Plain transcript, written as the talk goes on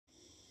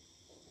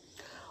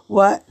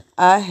What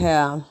I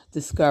have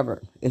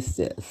discovered is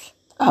this.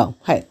 Oh,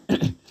 hey,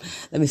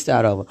 let me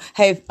start over.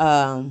 Hey,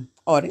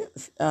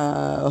 audience,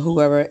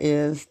 whoever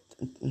is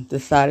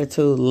decided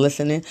to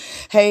listen in.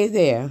 Hey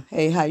there.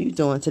 Hey, how you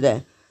doing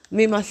today?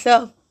 Me,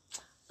 myself,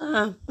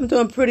 I'm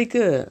doing pretty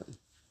good.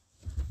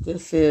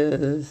 This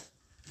is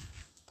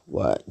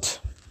what?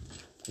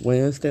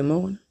 Wednesday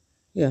morning?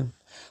 Yeah.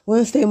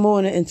 Wednesday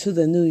morning into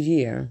the new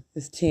year.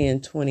 It's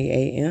 10:20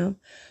 a.m.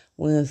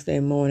 Wednesday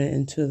morning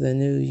into the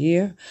new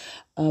year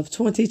of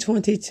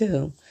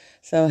 2022.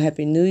 So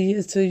happy New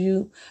Year to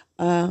you,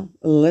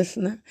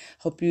 listener.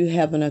 Hope you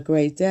having a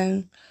great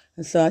day.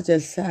 And so I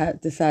just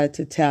decided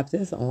to tap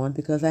this on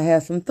because I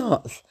have some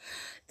thoughts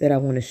that I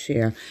want to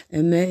share.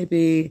 And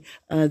maybe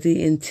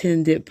the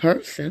intended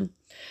person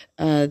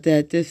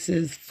that this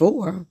is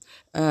for,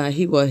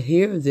 he will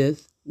hear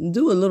this,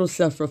 do a little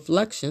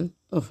self-reflection,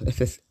 if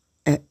it's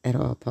at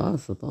all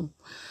possible.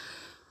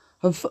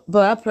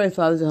 But I pray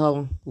Father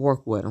Jehovah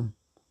work with him.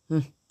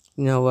 You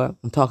know what?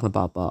 I'm talking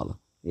about Baller.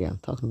 Yeah, I'm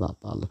talking about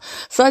Baller.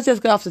 So I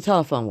just got off the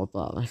telephone with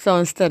Baller. So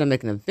instead of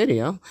making a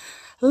video,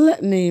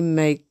 let me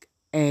make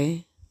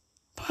a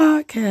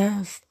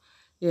podcast.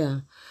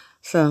 Yeah.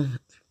 So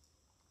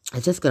I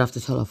just got off the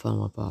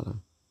telephone with Baller.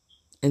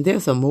 And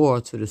there's a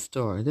moral to the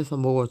story. There's a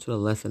moral to the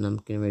lesson I'm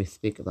getting ready to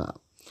speak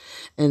about.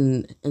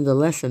 And the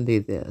lesson be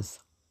this.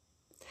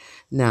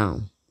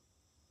 Now,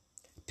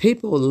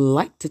 people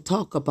like to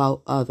talk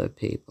about other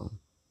people.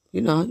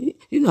 You know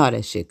how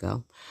that shit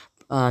go.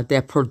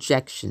 That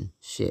projection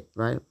shit,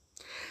 right?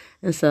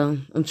 And so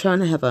I'm trying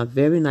to have a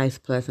very nice,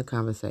 pleasant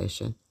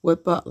conversation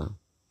with Butler.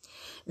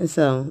 And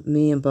so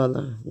me and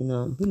Butler, you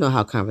know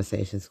how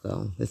conversations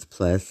go. It's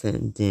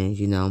pleasant. Then,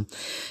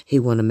 he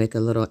want to make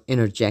a little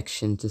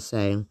interjection to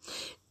say,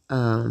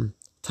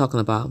 talking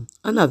about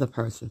another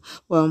person.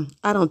 Well,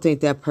 I don't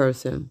think that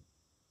person,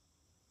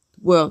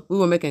 we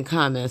were making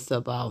comments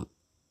about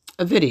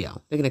a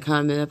video,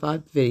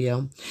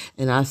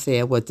 and I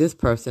said what this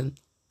person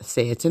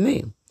said to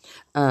me.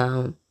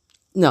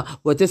 No,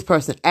 what this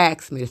person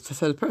asked me.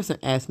 So the person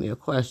asked me a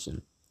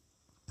question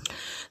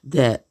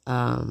that,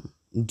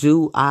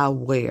 do I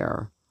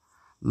wear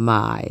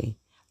my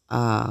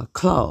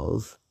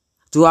clothes?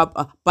 Do I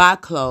buy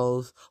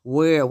clothes,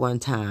 wear it one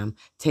time,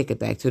 take it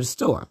back to the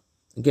store,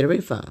 and get a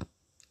refund?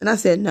 And I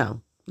said,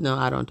 no,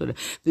 I don't do that.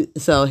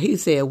 So he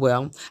said,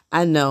 well,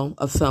 I know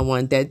of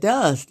someone that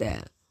does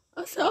that.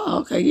 I said, oh,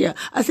 okay, yeah.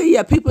 I said,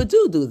 yeah, people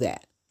do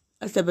that.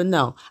 I said, but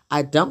no,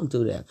 I don't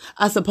do that.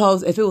 I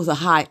suppose if it was a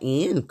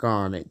high-end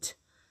garment,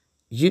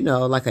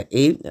 like an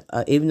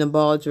evening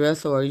ball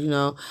dress, or,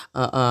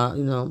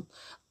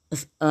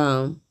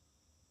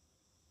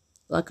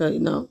 like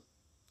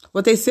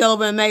what they sell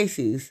over in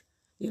Macy's,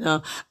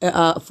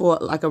 for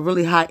like a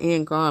really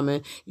high-end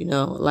garment,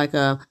 like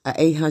a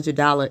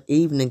 $800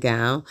 evening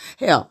gown.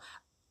 Hell,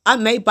 I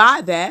may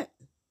buy that,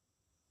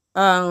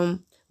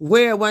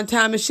 wear it one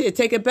time and shit,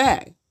 take it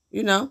back,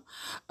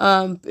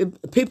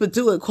 people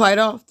do it quite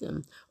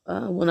often.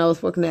 When I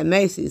was working at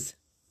Macy's,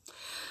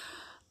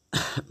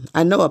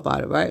 I know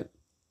about it, right?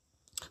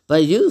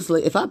 But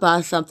usually, if I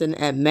buy something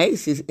at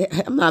Macy's,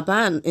 I'm not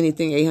buying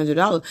anything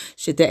 $800.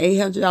 Shit, that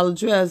 $800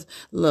 dress,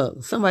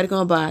 look, somebody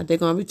gonna buy it. They're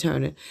gonna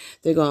return it.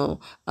 They're gonna,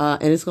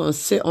 and it's gonna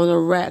sit on a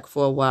rack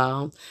for a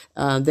while.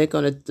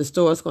 The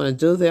store's gonna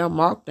do their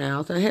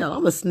markdowns. And hell,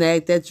 I'm gonna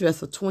snag that dress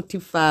for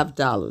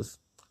 $25.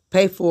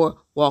 Pay for it,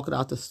 walk it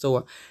out the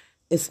store.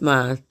 It's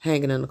mine,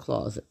 hanging in the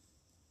closet,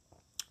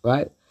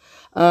 right?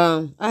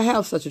 I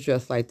have such a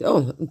dress like that.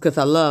 Oh, because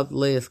I love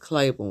Liz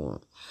Claiborne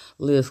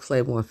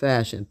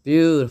fashion.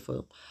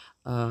 Beautiful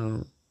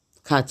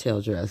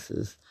cocktail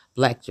dresses,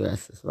 black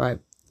dresses, right?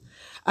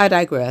 I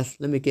digress.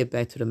 Let me get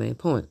back to the main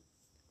point.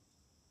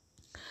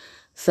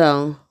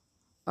 So,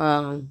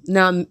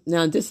 now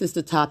this is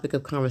the topic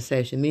of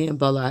conversation. Me and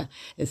Bella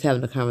is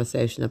having a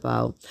conversation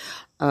about,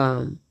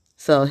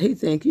 so he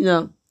think,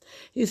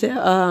 he said,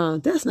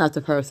 that's not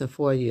the person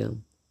for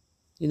you.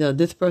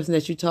 This person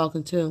that you're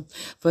talking to,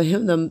 for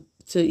him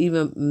to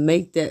even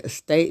make that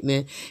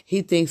statement,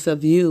 he thinks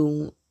of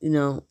you,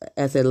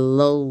 as a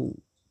low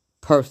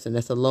person.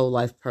 That's a low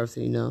life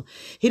person,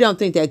 He don't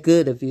think that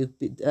good of you.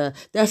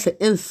 That's an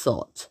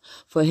insult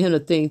for him to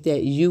think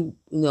that you,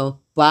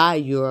 buy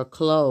your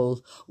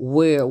clothes,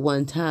 wear it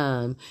one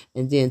time,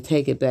 and then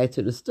take it back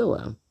to the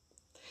store.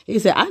 He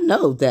said, I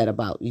know that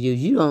about you.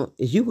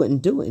 You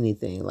wouldn't do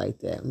anything like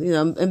that.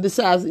 And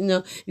besides,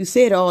 you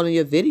say it all in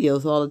your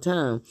videos all the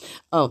time.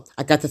 Oh,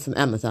 I got this from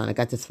Amazon.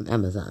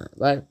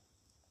 Right?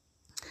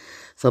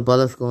 So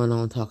Butler's going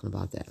on talking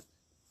about that.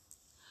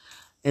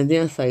 And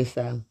then say,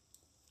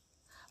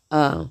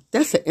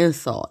 that's an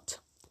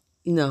insult.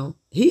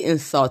 He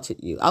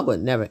insulted you. I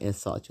would never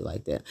insult you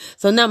like that.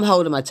 So now I'm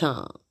holding my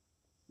tongue.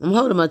 And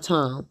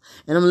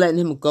I'm letting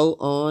him go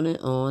on and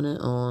on and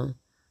on.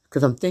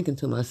 Because I'm thinking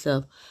to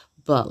myself,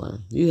 Butler,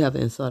 you have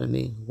insulted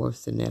me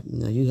worse than that.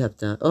 You have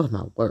done, oh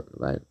my word,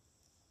 right?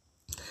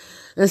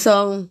 And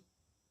so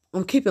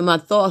I'm keeping my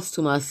thoughts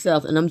to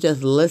myself, and I'm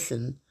just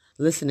listening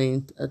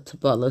to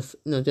Butler,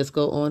 just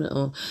go on and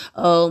on.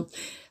 Oh,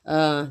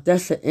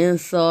 That's an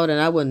insult, and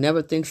I would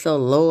never think so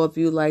low of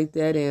you like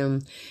that.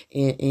 And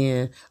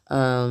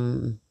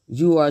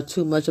you are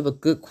too much of a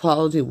good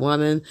quality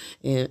woman,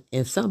 and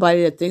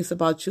somebody that thinks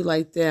about you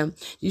like that,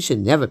 you should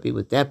never be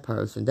with that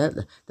person.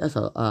 That's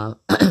a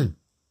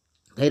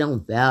they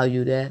don't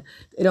value that.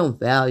 They don't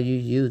value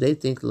you. They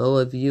think low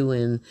of you,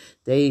 and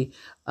they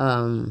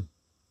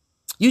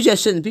you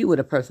just shouldn't be with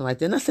a person like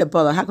that. And I said,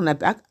 Butler, how can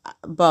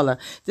Butler,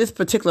 this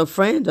particular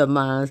friend of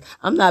mine,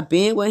 I'm not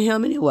being with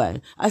him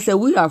anyway. I said,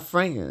 we are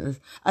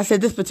friends. I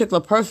said, this particular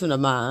person of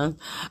mine,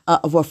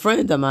 of a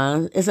friend of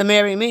mine, is a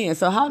married man.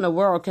 So how in the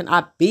world can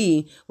I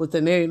be with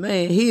a married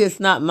man? He is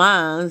not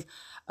mine.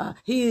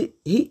 He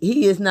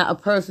is not a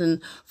person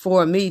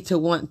for me to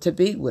want to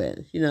be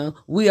with.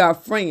 We are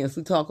friends.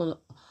 We talk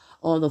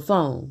on the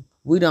phone.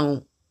 We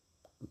don't,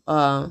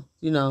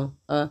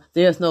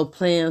 there's no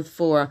plans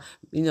for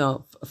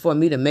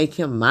me to make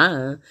him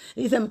mine.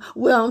 He said,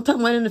 well, I'm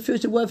talking about in the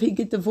future, what if he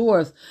get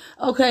divorced?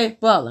 Okay,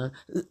 Butler,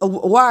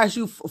 why are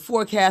you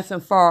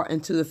forecasting far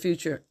into the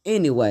future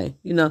anyway?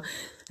 Take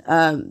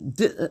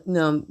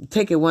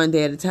it one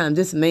day at a time.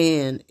 This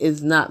man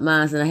is not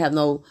mine, and I have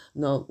no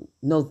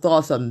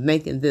thoughts of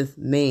making this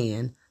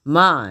man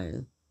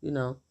mine.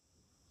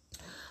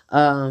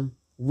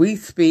 We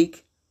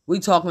speak. We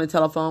talk on the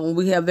telephone and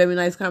we have very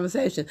nice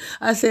conversation.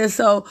 I said,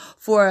 so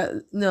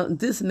for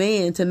this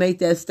man to make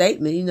that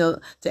statement,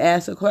 to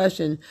ask a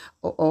question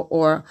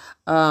or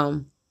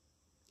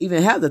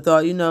even have the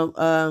thought,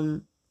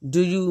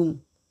 do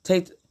you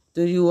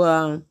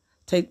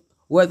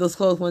wear those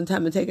clothes one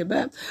time and take it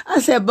back? I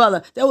said,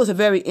 Butler, that was a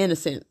very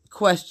innocent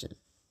question.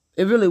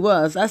 It really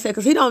was. I said,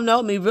 because he don't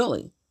know me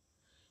really.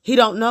 He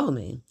don't know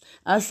me.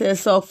 I said,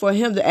 so for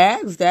him to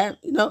ask that,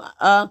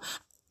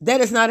 that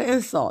is not an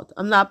insult.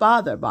 I'm not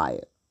bothered by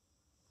it.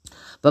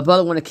 But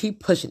Butler want to keep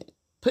pushing it.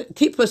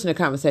 Keep pushing the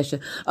conversation.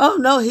 Oh,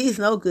 no, he's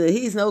no good.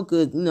 He's no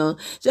good.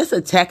 Just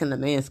attacking the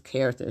man's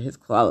character, his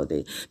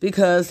quality,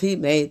 because he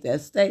made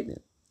that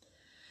statement.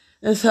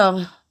 And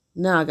so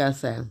now I got to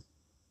say,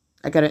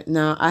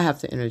 I have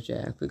to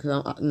interject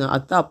because I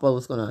thought Butler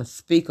was going to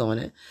speak on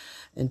it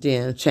and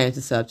then change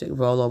the subject,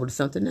 roll over to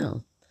something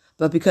else.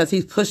 But because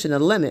he's pushing a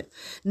limit,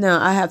 now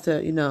I have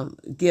to,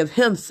 give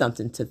him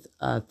something to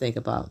think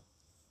about.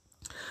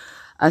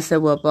 I said,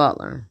 well,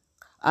 Butler,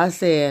 I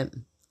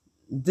said,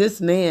 this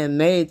man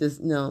made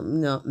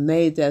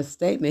made that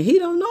statement. He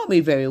don't know me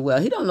very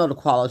well. He don't know the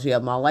quality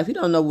of my life. He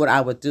don't know what I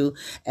would do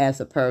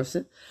as a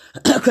person.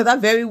 Because I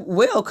very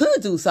well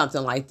could do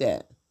something like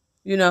that.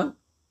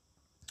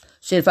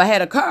 Shit, if I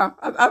had a car,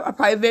 I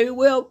probably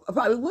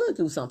would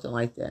do something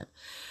like that.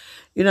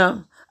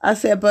 I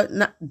said, but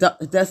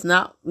that's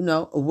not,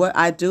 what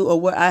I do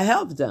or what I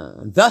have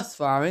done thus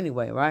far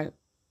anyway, right?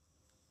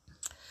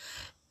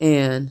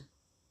 And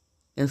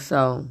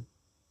so,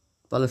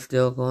 but it's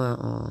still going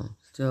on.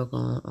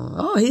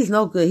 Oh, he's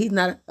no good. He's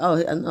not. Oh,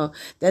 no,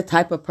 that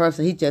type of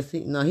person. He just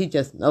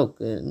no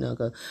good.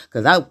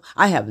 Because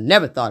I have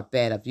never thought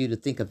bad of you to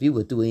think of you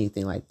would do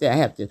anything like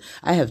that.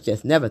 I have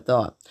just never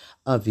thought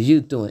of you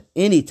doing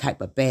any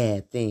type of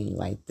bad thing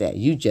like that.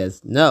 You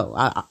just know.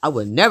 I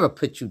would never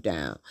put you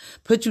down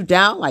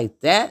like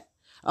that.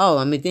 Oh,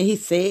 I mean, then he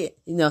said,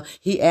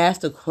 he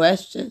asked a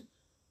question.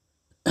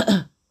 He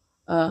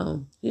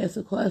asked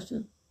a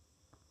question.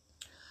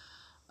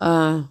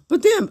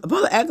 But then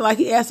Brother acted like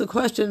he asked a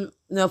question,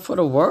 for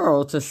the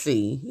world to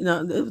see.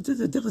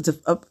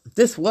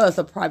 This was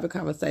a private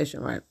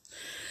conversation, right?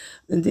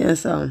 And then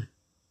so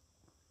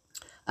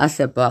I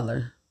said,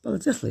 Butler,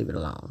 just leave it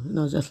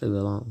alone. Just leave it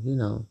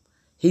alone.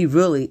 He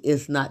really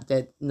is not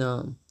that.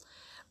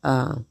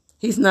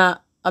 He's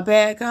not a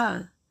bad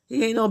guy.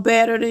 He ain't no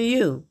better than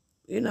you.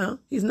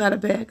 He's not a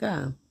bad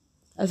guy.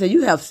 I said,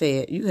 you have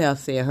said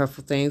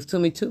hurtful things to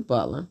me too,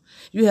 Butler.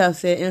 You have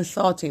said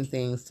insulting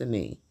things to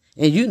me.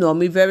 And you know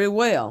me very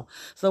well.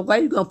 So why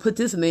are you going to put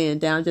this man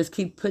down, just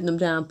keep putting him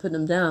down,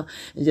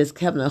 and just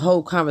having a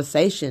whole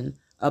conversation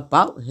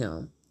about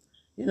him?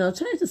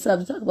 Change the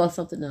subject, talk about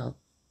something else.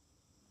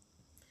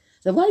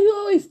 So why you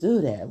always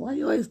do that?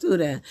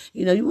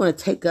 You want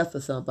to take up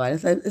for somebody.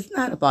 It's like, it's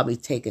not about me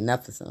taking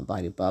up for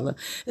somebody, Butler.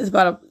 It's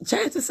about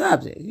change the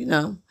subject,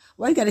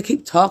 Why you got to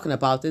keep talking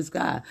about this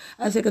guy?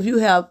 I said, if you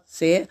have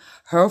said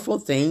hurtful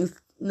things,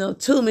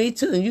 to me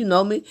too, and you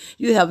know me.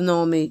 You have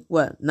known me,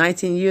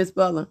 19 years,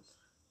 Butler?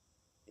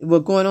 We're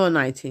going on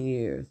 19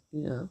 years,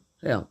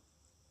 hell.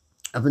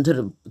 Up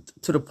until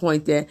to the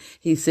point that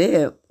he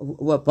said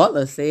what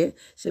Butler said.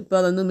 Shit,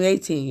 Butler knew me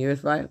 18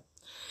 years, right?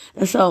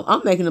 And so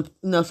I'm making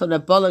so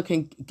that Butler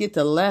can get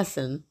the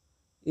lesson,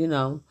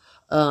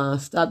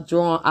 stop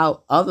drawing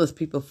out others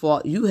people's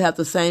fault. You have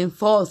the same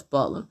faults,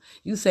 Butler.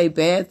 You say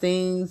bad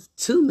things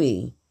to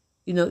me.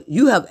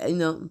 You have,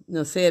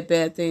 said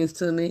bad things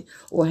to me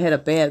or had a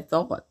bad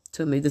thought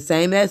to me, the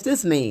same as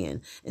this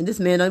man. And this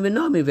man don't even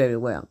know me very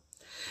well.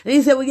 And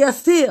he said, well, yeah,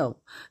 still,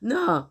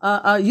 no,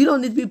 you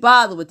don't need to be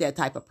bothered with that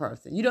type of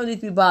person. You don't need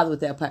to be bothered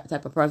with that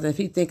type of person if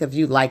he think of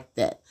you like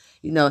that.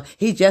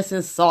 He just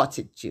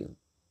insulted you.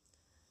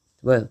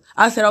 But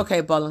I said,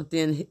 okay, Butler,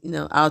 then,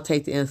 I'll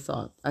take the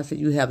insult. I said,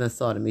 you have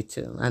insulted me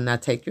too, and I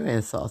take your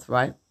insults,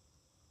 right?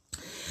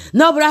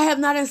 No, but I have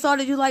not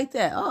insulted you like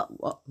that. Oh,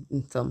 well,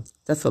 so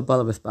that's what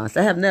Butler responds.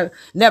 I have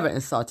never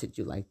insulted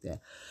you like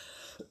that.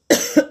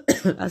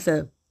 I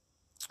said,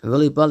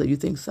 really, Butler, you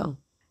think so?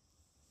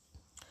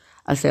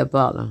 I said,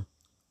 Butler,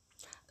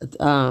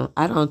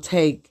 I don't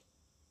take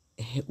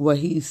what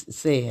he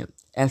said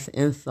as an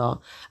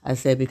insult. I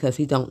said, because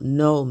he don't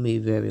know me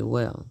very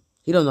well.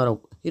 He don't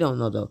know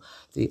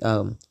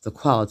the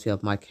quality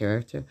of my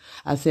character.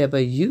 I said,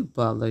 but you,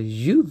 Butler,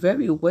 you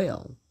very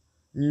well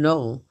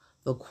know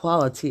the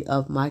quality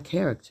of my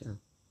character.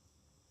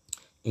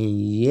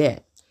 And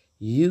yet,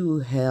 you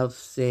have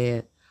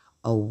said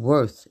a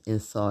worse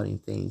insulting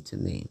thing to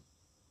me.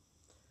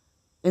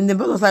 And then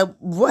Butler's like,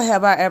 what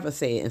have I ever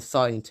said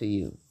insulting to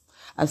you?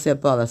 I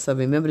said, Butler, so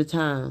remember the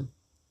time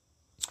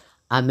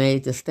I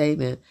made the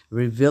statement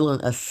revealing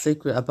a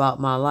secret about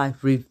my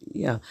life.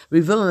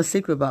 Revealing a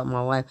secret about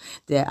my life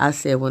that I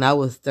said when I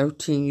was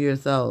 13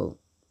 years old,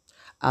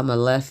 I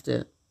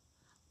molested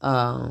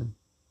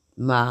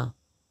my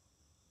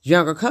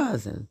younger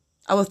cousin.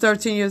 I was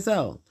 13 years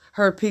old.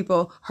 Hurt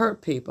people,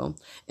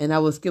 and I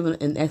was given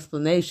an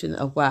explanation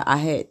of why I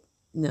had,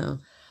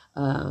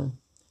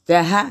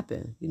 that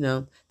happened.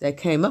 That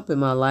came up in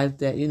my life.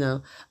 That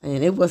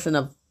and it wasn't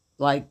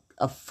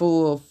a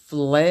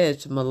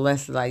full-fledged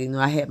molester. Like,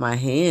 I had my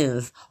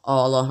hands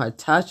all on her,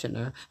 touching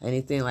her,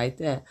 anything like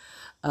that.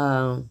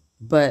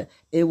 But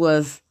it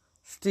was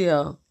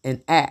still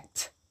an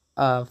act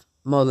of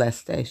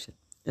molestation.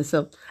 And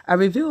so I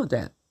revealed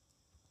that.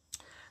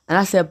 And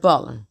I said,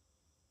 Butler,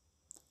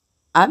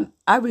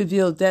 I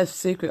revealed that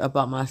secret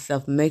about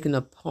myself, making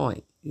a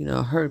point.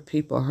 Hurt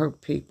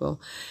people.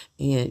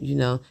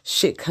 And,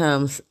 shit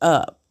comes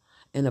up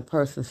in a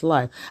person's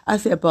life. I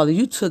said, Butler,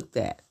 you took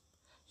that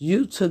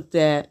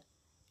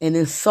and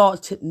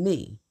insulted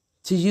me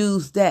to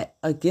use that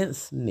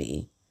against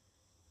me.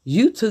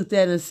 You took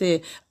that and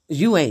said,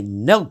 you ain't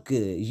no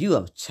good. You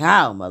a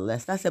child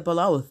molester. I said,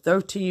 Butler, I was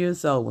 13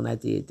 years old when I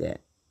did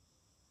that.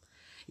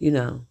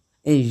 And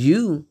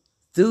you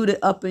threw it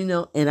up,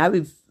 and I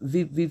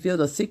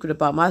revealed a secret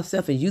about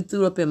myself, and you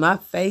threw it up in my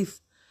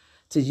face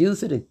to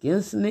use it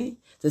against me,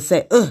 to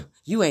say,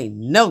 you ain't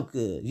no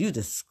good. You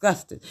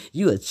disgusting.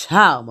 You a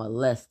child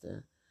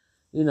molester.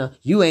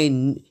 You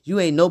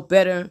ain't no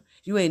better.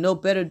 You ain't no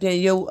better than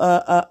your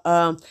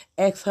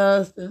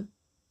ex-husband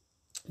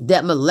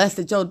that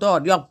molested your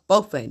daughter. Y'all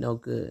both ain't no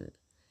good.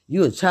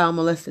 You a child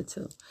molester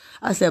too.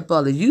 I said,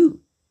 Butler, you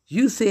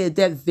said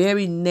that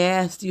very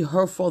nasty,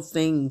 hurtful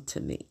thing to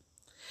me.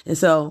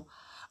 And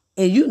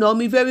you know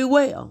me very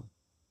well.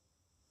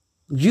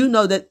 You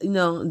know that,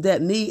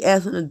 that me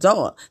as an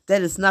adult,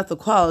 that is not the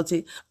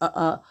quality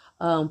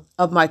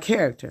of my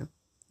character.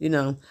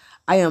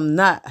 I am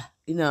not,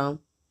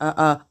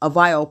 a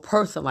vile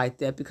person like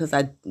that because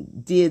I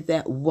did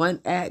that one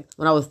act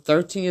when I was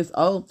 13 years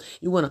old.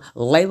 You want to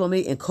label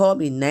me and call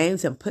me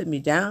names and put me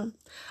down?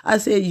 I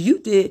said, you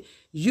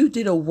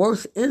did a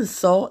worse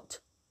insult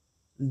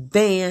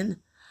than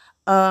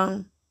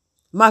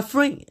my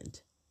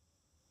friend.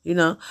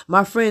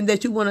 My friend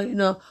that you want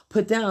to,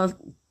 put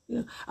down.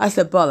 I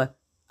said, Butler.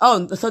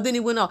 Oh, so then he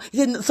went on. He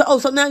said,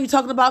 so now you're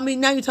talking about me?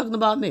 Now you're talking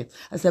about me.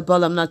 I said,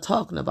 Butler, I'm not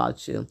talking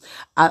about you.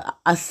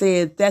 I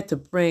said that to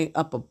bring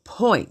up a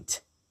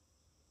point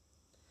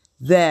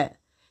that,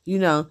 you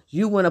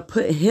want to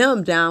put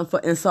him down for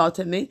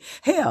insulting me.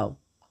 Hell,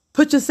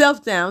 put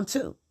yourself down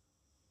too.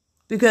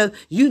 Because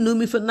you knew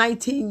me for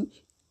 18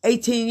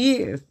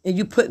 years and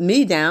you put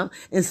me down,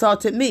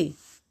 insulted me,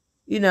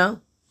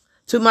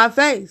 to my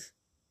face.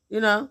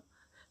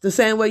 The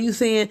same way you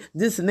saying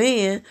this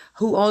man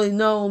who only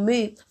known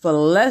me for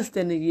less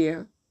than a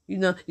year,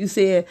 you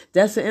said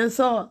that's an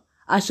insult.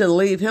 I should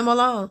leave him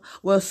alone.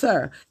 Well,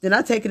 sir, then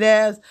I take it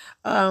as,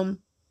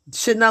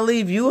 shouldn't I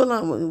leave you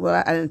alone?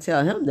 Well, I didn't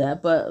tell him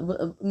that,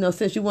 but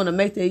since you want to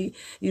make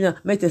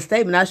the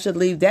statement, I should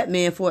leave that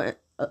man for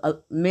a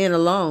man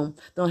alone.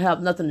 Don't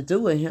have nothing to do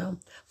with him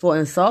for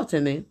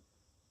insulting me.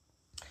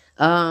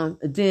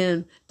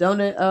 Then don't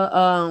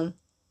it,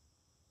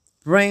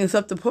 brings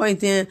up the point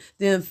then,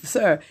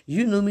 sir,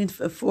 you knew me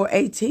for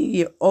 18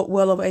 years,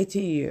 well over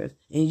 18 years,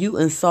 and you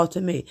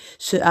insulted me.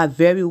 Should I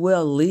very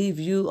well leave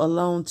you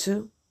alone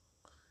too?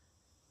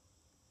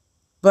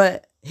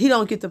 But he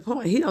don't get the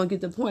point. He don't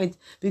get the point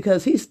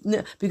because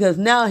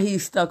now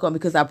he's stuck on,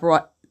 because I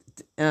brought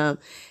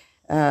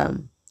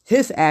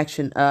his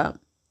action up,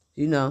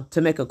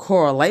 to make a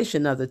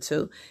correlation of the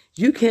two.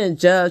 You can't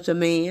judge a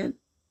man,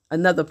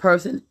 another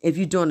person, if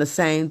you're doing the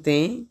same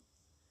thing,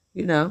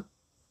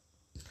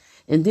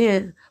 And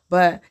then,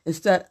 but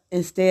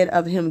instead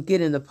of him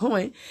getting the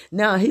point,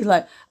 now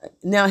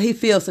he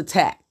feels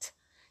attacked.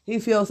 He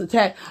feels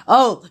attacked.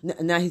 Oh,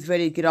 now he's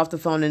ready to get off the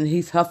phone and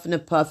he's huffing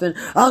and puffing.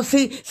 Oh,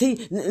 see,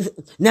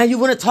 now you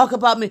want to talk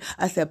about me.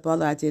 I said,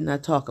 Butler, I did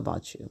not talk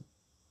about you.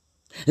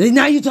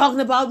 Now you're talking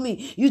about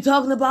me. You're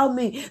talking about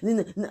me.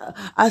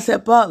 I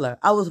said, Butler,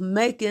 I was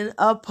making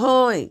a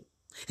point.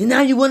 And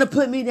now you want to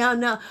put me down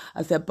now?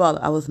 I said,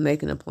 Butler, I was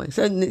making a point.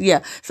 So,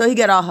 yeah. So he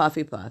got all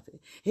huffy puffy.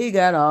 He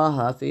got all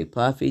huffy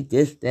puffy,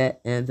 this,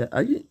 that, and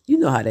the. You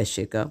know how that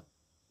shit go.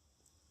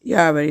 You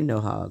already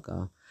know how it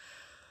go.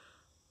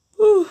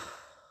 Whew.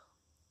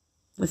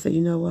 I said,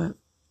 you know what?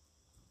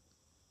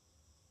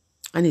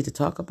 I need to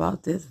talk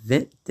about this,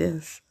 vent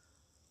this.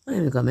 I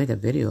ain't even going to make a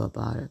video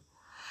about it.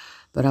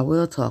 But I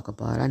will talk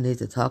about it. I need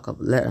to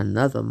let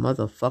another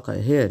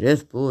motherfucker hear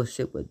this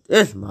bullshit with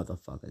this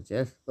motherfucker.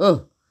 Just,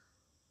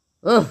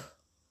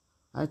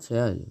 I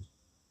tell you.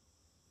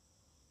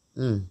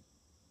 And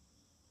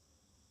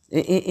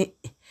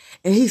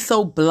he's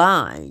so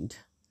blind.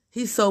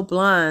 He's so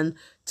blind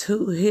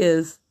to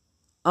his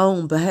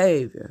own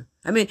behavior.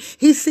 I mean,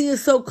 he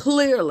sees so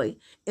clearly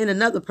in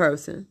another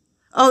person.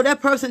 Oh,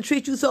 that person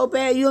treats you so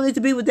bad, you don't need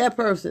to be with that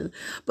person.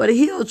 But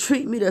he'll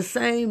treat me the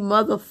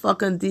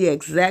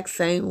exact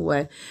same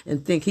way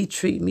and think he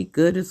treat me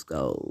good as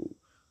gold.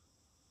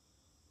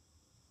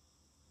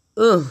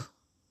 Ugh.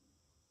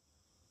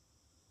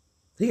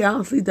 He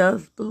honestly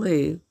does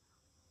believe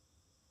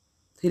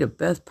he the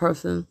best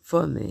person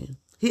for me.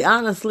 He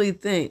honestly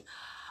think,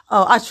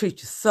 oh, I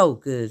treat you so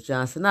good,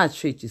 Johnson. I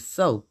treat you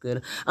so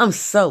good. I'm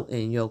so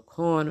in your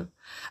corner.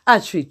 I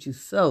treat you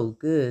so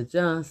good,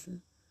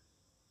 Johnson.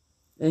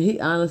 And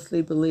he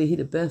honestly believe he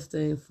the best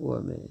thing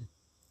for me.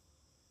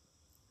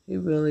 He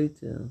really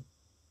do.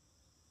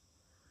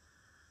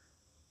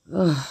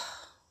 Ugh.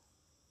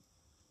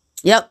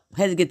 Yep,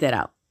 had to get that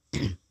out.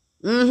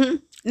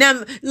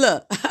 Now,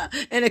 look,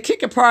 and the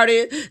kicker part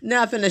is,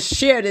 now I'm finna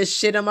share this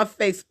shit on my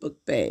Facebook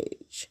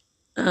page.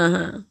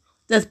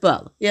 That's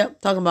Butler.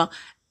 Yep, talking about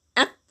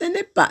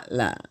Anthony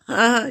Butler.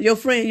 Your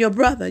friend, your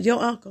brother,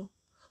 your uncle,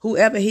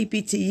 whoever he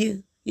be to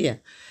you. Yeah,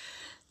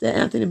 that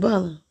Anthony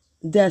Butler.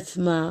 That's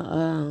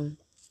my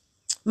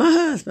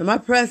husband, my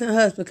present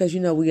husband, because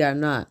we are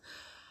not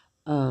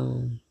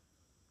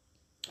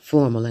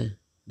formally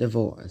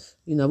divorced.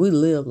 We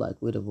live like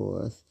we're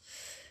divorced.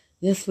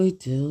 Yes, we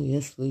do.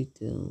 Yes, we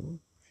do.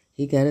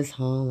 He got his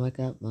home. I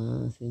got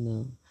mine,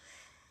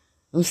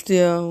 I'm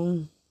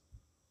still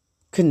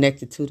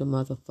connected to the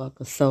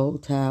motherfucker, soul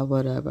tie,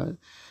 whatever.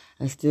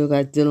 I still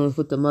got dealings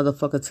with the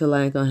motherfucker till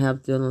I ain't gonna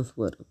have dealings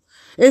with him.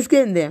 It's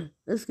getting there.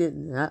 It's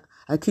getting there.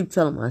 I keep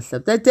telling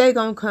myself, that day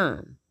gonna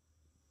come.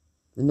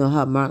 You know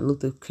how Martin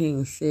Luther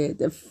King said,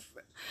 that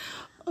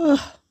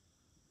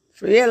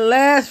free at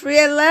last, free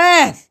at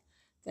last.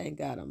 Thank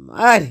God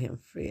Almighty, I'm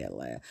free at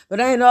last. But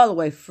I ain't all the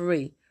way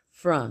free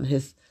from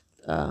his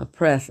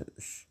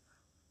presence.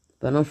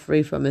 But I'm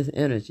free from his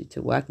energy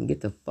to where I can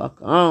get the fuck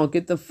on.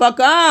 Get the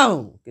fuck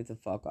on. Get the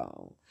fuck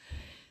on.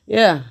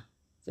 Yeah.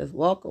 Just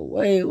walk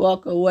away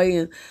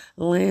and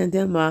land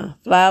in my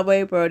fly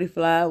away birdie.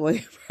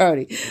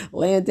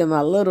 Land in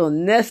my little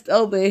nest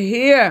over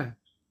here.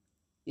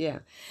 Yeah.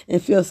 It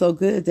feels so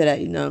good that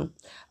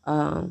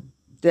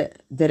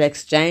that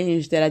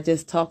exchange that I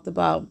just talked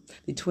about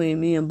between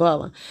me and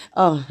Butler.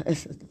 Oh,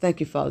 thank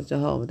you, Father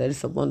Jehovah. That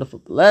is a wonderful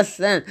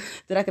blessing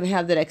that I can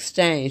have that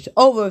exchange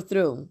over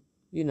through,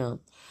 the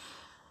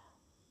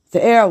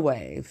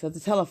airwaves of the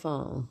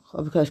telephone.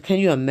 Because can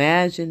you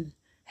imagine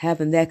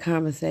having that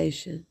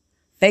conversation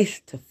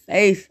face to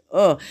face?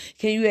 Oh,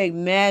 can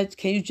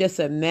you just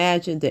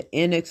imagine the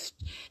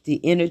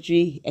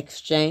energy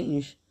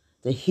exchange,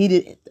 the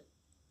heated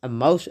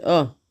emotion?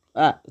 Oh,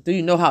 do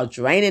you know how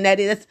draining that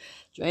is? That's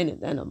draining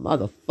than a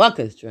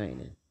motherfucker's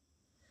draining.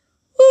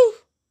 Woo.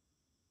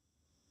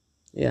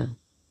 Yeah.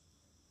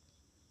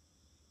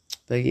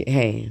 But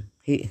hey,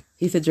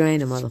 he's a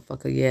draining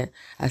motherfucker. Yeah,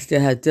 I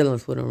still have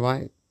dealings with him,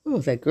 right? Ooh,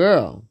 I said,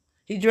 girl,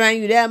 he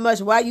drained you that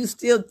much. Why you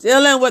still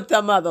dealing with the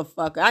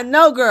motherfucker? I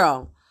know,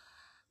 girl.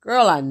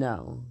 Girl, I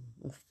know.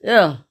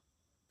 Still,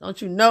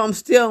 don't you know I'm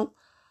still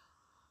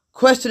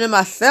questioning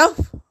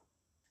myself?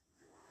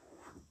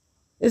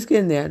 It's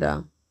getting there,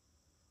 though.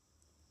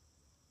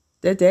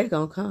 That day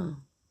gonna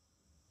come.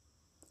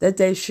 That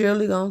day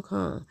surely gonna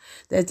come.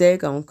 That day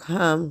gonna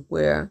come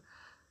where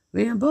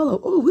me and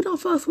Bolo, we don't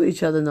fuss with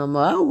each other no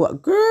more. Oh,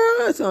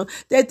 girl, so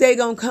that day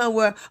gonna come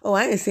where,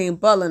 I ain't seen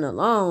Bolo in a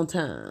long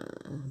time.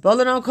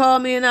 Bolo don't call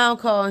me and I don't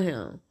call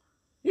him.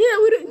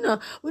 Yeah,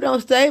 we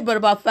don't stay but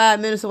about 5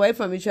 minutes away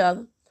from each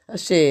other. I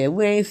said,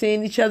 we ain't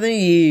seen each other in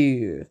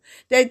years.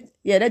 That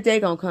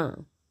day gonna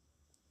come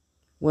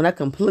when I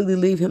completely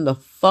leave him the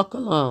fuck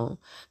alone,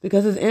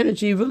 because his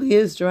energy really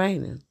is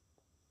draining.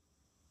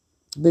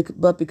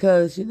 But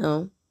because,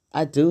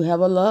 I do have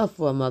a love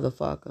for a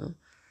motherfucker.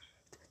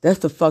 That's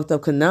the fucked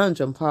up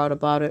conundrum part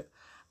about it.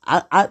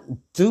 I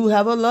do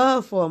have a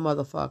love for a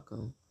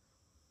motherfucker.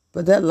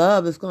 But that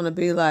love is going to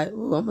be like,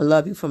 I'm going to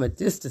love you from a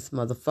distance,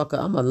 motherfucker.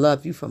 I'm going to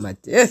love you from a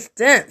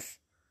distance.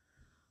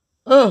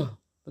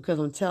 Because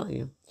I'm telling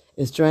you,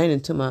 it's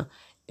draining to my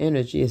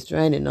energy. It's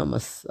draining on my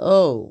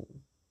soul.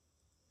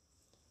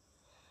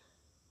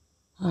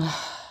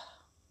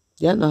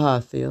 Y'all know how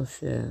I feel,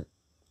 shit.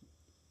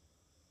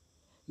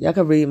 Y'all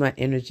can read my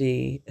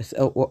energy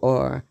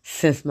or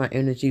sense my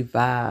energy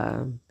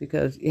vibe.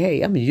 Because,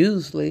 hey, I'm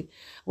usually,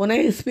 when I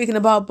ain't speaking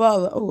about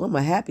Butler, I'm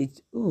a happy,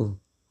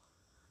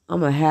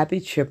 I'm a happy,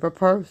 chipper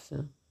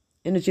person.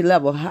 Energy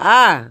level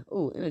high.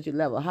 Ooh, energy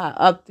level high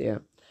up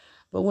there.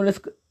 But when it's,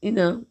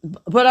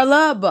 but I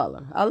love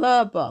Butler. I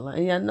love Butler.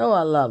 And I know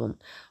I love him.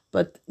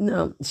 But,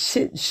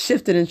 shit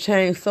shifted and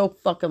changed so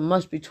fucking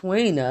much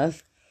between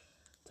us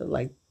to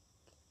like,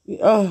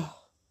 oh,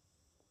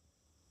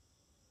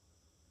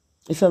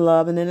 it's a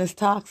love and then it's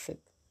toxic.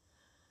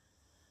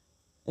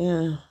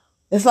 Yeah.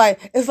 It's like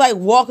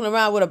walking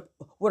around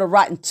with a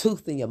rotten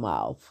tooth in your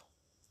mouth.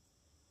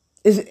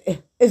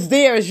 It's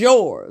there, it's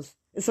yours.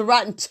 It's a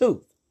rotten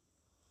tooth.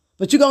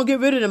 But you're going to get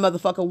rid of the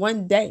motherfucker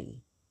one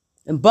day.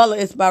 And Butler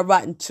is my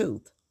rotten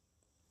tooth.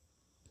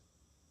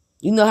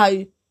 You know how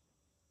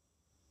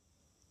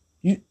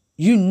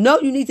you know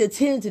you need to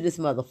attend to this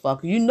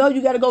motherfucker. You know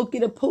you got to go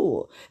get it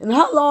pulled. And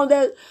how long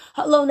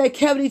that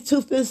cavity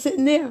tooth been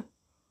sitting there?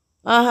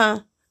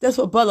 That's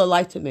what Butler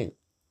like to me.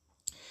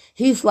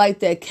 He's like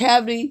that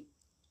cavity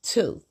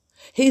tooth.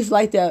 He's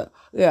like that,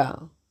 yeah.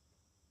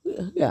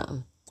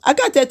 I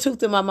got that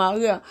tooth in my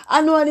mouth, yeah.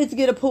 I know I need to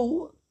get it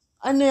pulled.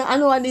 I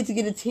know I need to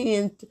get it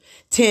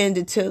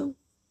tended to.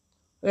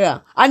 Yeah.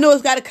 I know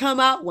it's got to come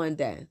out one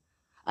day.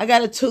 I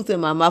got a tooth in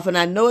my mouth and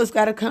I know it's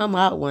got to come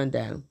out one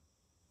day.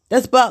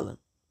 That's Butler.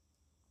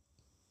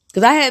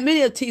 Because I had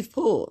many a teeth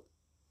pulled.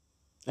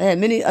 I had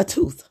many a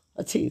teeth,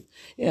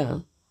 yeah,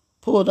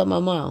 pulled up my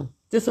mouth.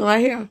 This one right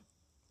here,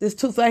 this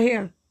tooth right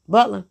here,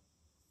 Butler.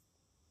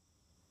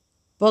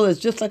 Butler is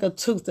just like a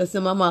tooth that's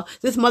in my mouth.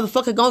 This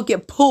motherfucker gonna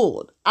get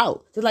pulled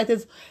out. Just like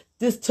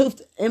this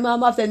tooth in my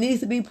mouth that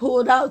needs to be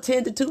pulled out,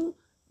 tended to,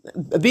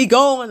 be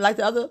gone like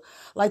the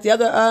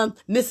other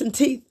missing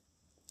teeth.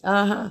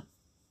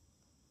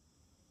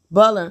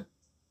 Butler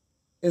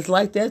is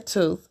like that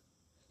tooth.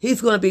 He's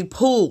gonna be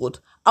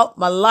pulled out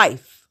my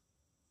life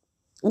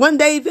one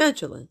day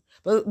eventually.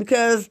 But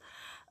because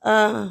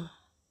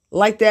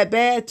like that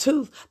bad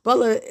tooth,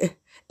 Butler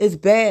is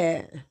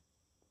bad.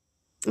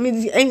 I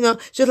mean,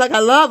 just like I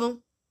love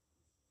him.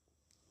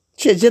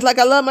 Shit, just like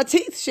I love my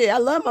teeth. Shit, I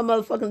love my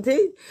motherfucking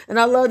teeth. And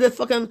I love this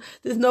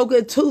no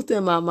good tooth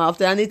in my mouth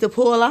that I need to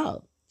pull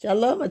out. Shit, I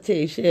love my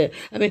teeth. Shit.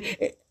 I mean,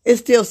 it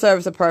still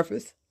serves a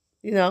purpose.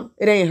 It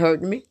ain't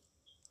hurting me.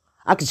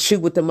 I can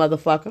shoot with the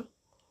motherfucker.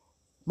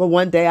 But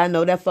one day I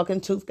know that fucking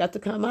tooth got to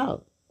come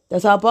out.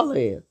 That's how Butler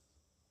is.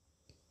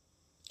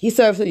 He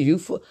serves a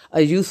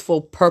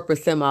useful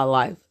purpose in my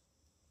life.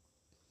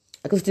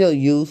 I can still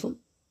use him.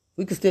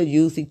 We can still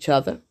use each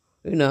other.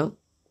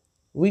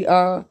 We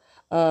are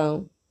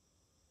a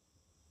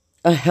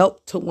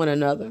help to one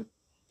another.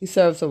 He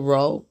serves a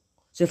role,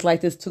 just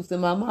like this tooth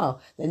in my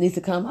mouth that needs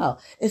to come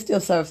out. It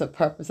still serves a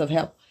purpose of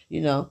help,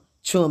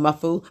 chewing my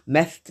food,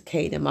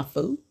 masticating my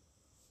food.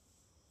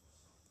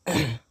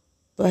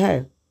 But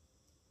hey,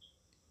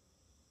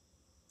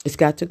 it's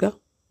got to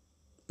go.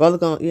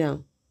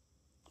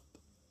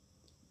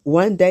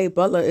 One day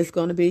Butler is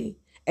going to be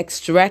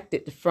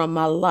extracted from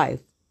my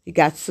life. He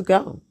got to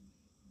go.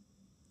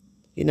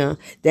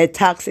 That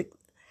toxic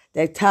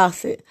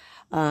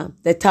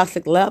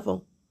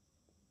level,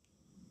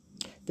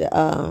 the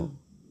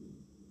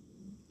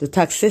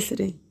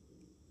toxicity,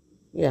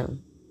 yeah.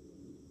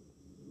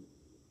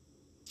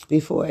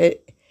 Before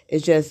it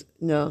just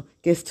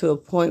gets to a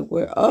point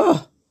where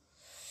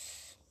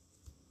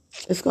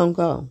it's gonna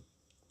go.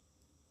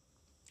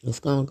 It's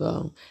gonna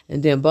go,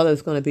 and then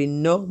Butler's gonna be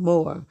no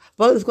more.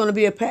 Butler's gonna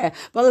be a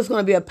past. Butler's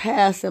gonna be a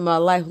past in my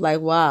life. Like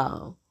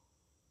wow.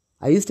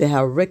 I used to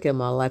have Rick in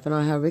my life. I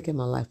don't have Rick in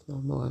my life no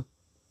more.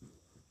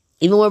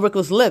 Even when Rick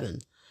was living,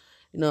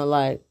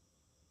 I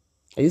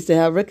used to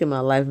have Rick in my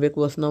life. Rick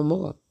was no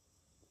more.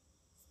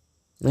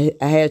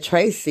 I had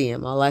Tracy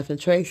in my life, and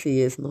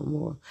Tracy is no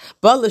more.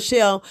 Butler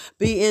shall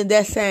be in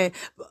that same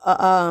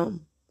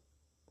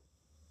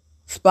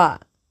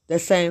spot, that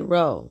same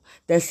role,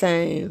 that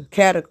same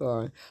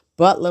category.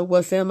 Butler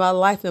was in my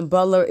life, and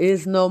Butler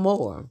is no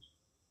more.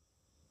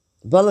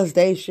 Butler's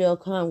day shall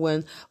come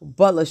when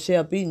Butler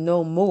shall be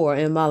no more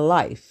in my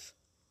life.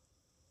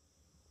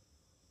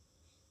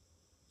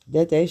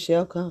 That day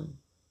shall come.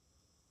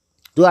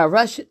 Do I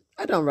rush it?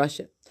 I don't rush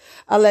it.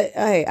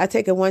 I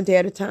take it one day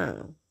at a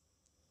time.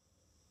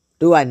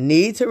 Do I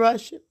need to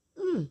rush it?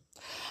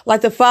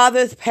 Like the Father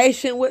is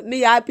patient with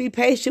me, I be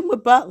patient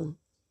with Butler.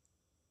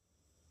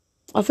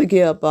 I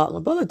forgive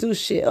Butler. Butler do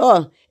shit.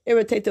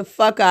 Irritate the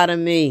fuck out of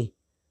me.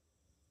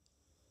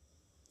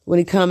 When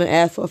he come and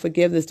ask for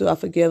forgiveness, do I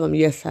forgive him?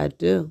 Yes, I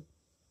do.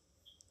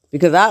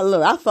 Because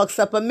I fucked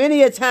up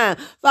many a time.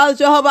 Father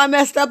Jehovah, I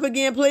messed up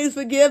again. Please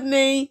forgive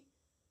me.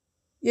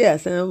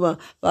 Yes, and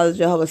Father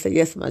Jehovah said,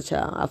 yes, my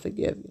child, I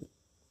forgive you.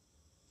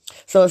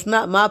 So it's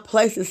not my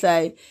place to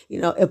say,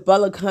 if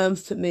Butler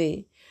comes to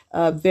me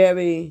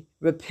very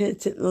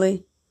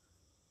repentantly,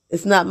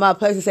 it's not my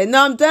place to say,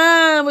 no, I'm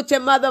done with your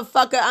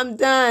motherfucker. I'm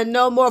done.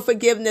 No more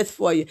forgiveness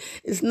for you.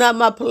 It's not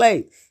my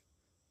place.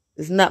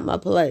 It's not my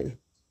place.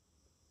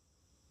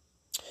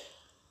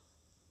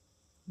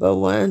 But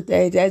one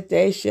day, that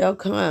day shall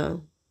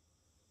come.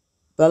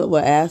 Butler will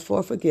ask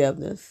for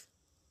forgiveness,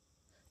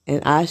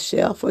 and I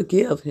shall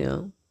forgive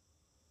him,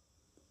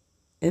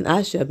 and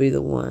I shall be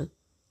the one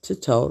to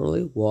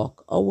totally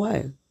walk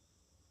away.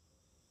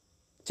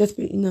 Just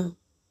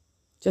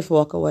just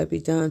walk away, be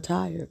done,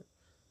 tired.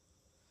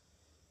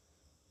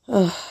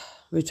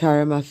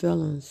 Retire my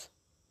feelings.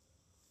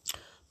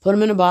 Put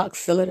them in a box,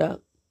 seal it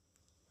up.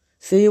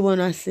 See you when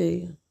I see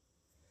you.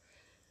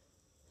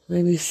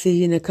 Maybe see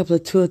you in a couple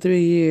of 2 or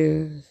 3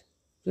 years.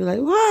 You're like,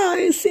 wow, I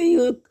ain't seen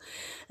you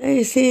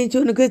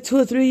in a good 2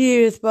 or 3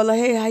 years. But like,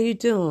 hey, how you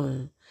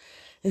doing?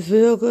 It's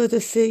real good to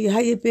see you. How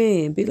you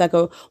been? Be like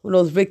one of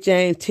those Rick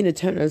James, Tina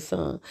Turner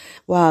songs.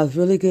 Wow, it's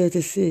really good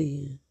to see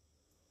you.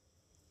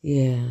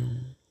 Yeah.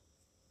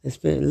 It's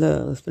been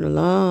a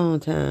long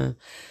time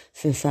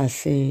since I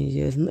seen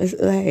you.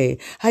 Hey,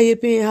 how you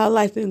been? How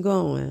life been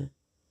going?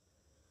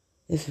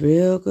 It's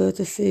real good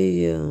to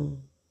see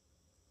you.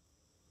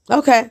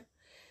 Okay.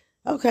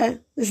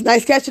 It's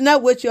nice catching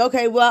up with you.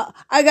 Okay, well,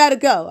 I gotta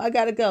go.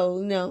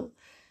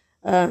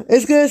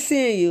 It's good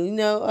seeing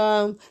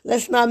you.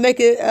 Let's not make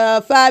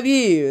it 5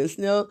 years.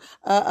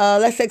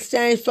 Let's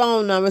exchange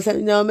phone numbers.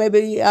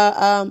 Maybe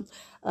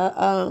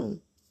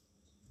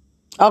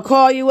I'll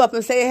call you up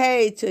and say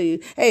hey to you.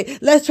 Hey,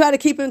 let's try to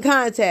keep in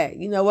contact.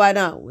 Why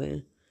don't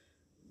we?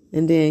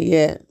 And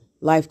then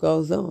life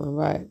goes on,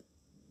 right?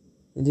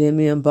 And then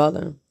me and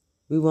Butler,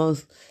 we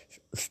won't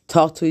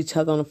talk to each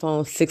other on the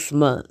phone 6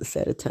 months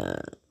at a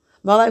time.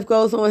 My life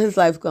goes on, his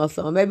life goes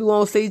on. Maybe we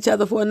won't see each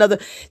other for another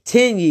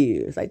 10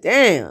 years. Like,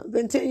 damn, it's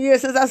been 10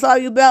 years since I saw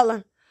you,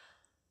 Bella.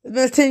 It's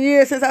been 10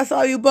 years since I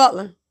saw you,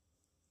 Butler.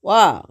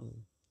 Wow.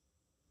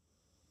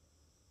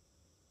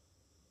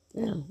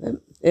 Yeah,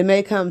 it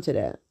may come to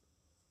that.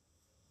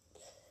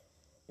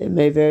 It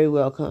may very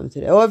well come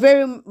to that. Or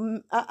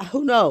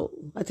who knows?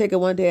 I take it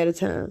one day at a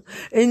time.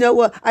 And you know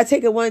what? I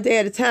take it one day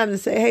at a time to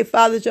say, hey,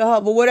 Father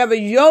Jehovah, whatever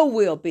your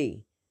will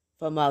be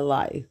for my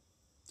life,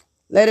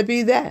 let it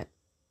be that.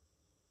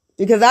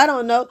 Because I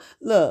don't know.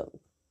 Look,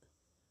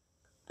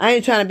 I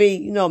ain't trying to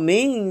be,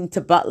 mean to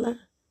Butler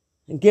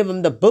and give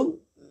him the boot.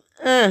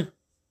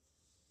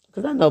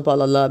 Because I know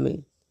Butler love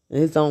me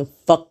in his own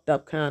fucked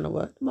up kind of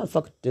way.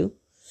 Motherfucker do.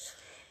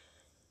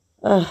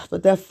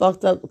 But that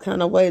fucked up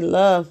kind of way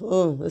love,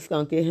 it's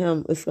gonna get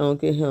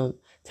him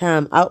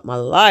time out my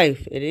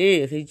life. It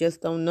is. He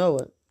just don't know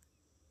it.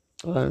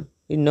 Or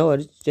he know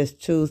it, just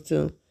choose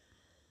to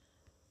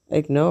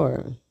ignore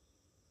it.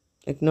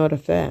 Ignore the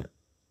fact.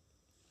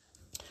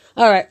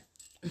 All right.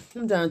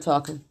 I'm done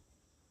talking.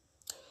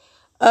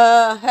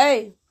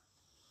 Hey.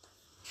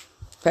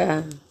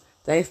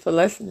 Thanks for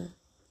listening.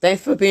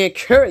 Thanks for being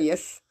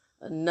curious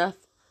enough.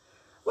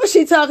 What's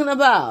she talking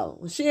about?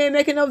 She ain't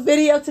making no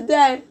video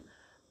today.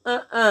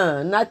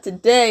 Not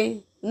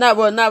today. Not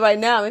right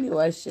now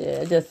anyway,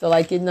 shit. I just feel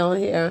like getting on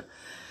here.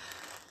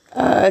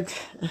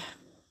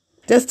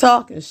 Just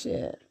talking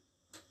shit.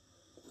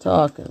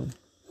 Talking.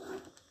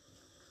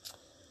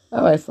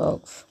 All right,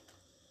 folks.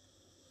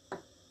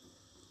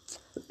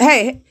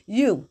 Hey,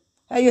 you.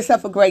 Have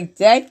yourself a great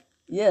day.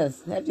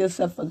 Yes, have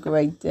yourself a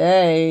great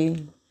day.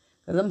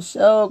 Because I'm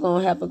sure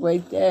going to have a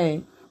great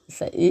day.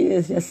 Yes, I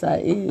is. Yes, I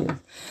is.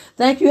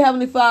 Thank you,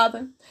 Heavenly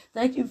Father.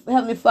 Thank you,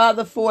 Heavenly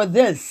Father, for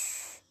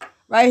this.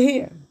 Right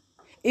here.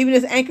 Even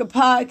this Anchor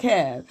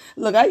podcast.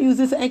 Look, I use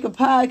this Anchor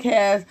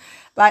podcast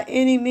by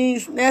any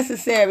means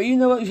necessary. You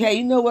know what? Hey,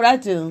 you know what I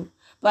do.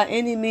 By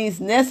any means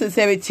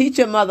necessary. Teach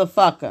a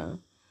motherfucker.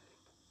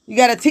 You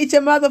got to teach a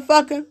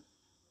motherfucker?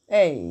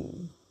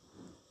 Hey.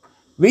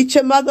 Reach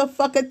a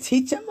motherfucker.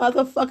 Teach a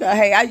motherfucker.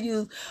 Hey, I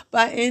use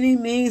by any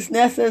means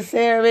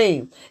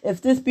necessary.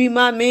 If this be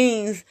my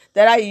means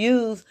that I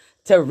use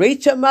to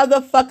reach a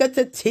motherfucker,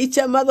 to teach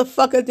a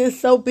motherfucker, then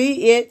so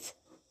be it.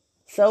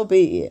 So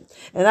be it.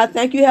 And I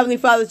thank you, Heavenly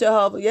Father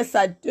Jehovah. Yes,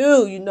 I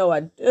do. You know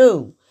I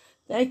do.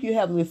 Thank you,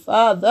 Heavenly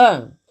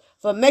Father,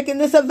 for making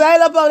this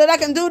available that I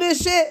can do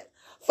this shit.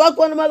 Fuck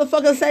when the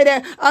motherfuckers say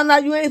that,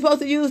 you ain't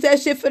supposed to use that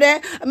shit for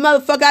that.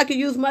 Motherfucker, I can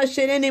use my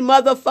shit any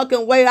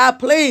motherfucking way I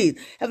please.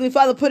 Heavenly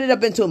Father, put it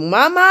up into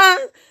my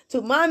mind,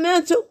 to my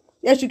mental.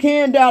 Yes, you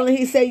can, darling.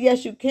 He said,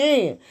 yes, you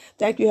can.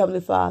 Thank you, Heavenly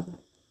Father.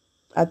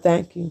 I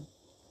thank you.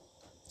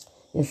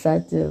 Yes, I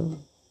do.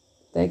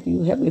 Thank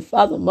you, Heavenly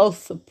Father,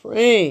 most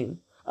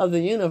supreme of the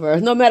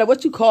universe. No matter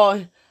what you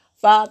call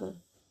Father,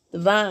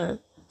 divine,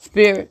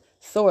 spirit,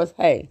 source,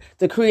 hey,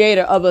 the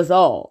creator of us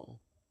all.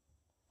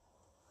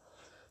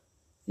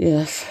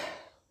 Yes,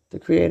 the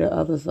creator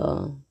of us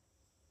all.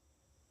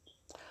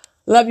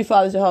 Love you,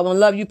 Father Jehovah, and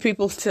love you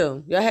peoples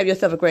too. Y'all have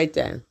yourself a great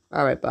day.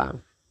 All right, bye.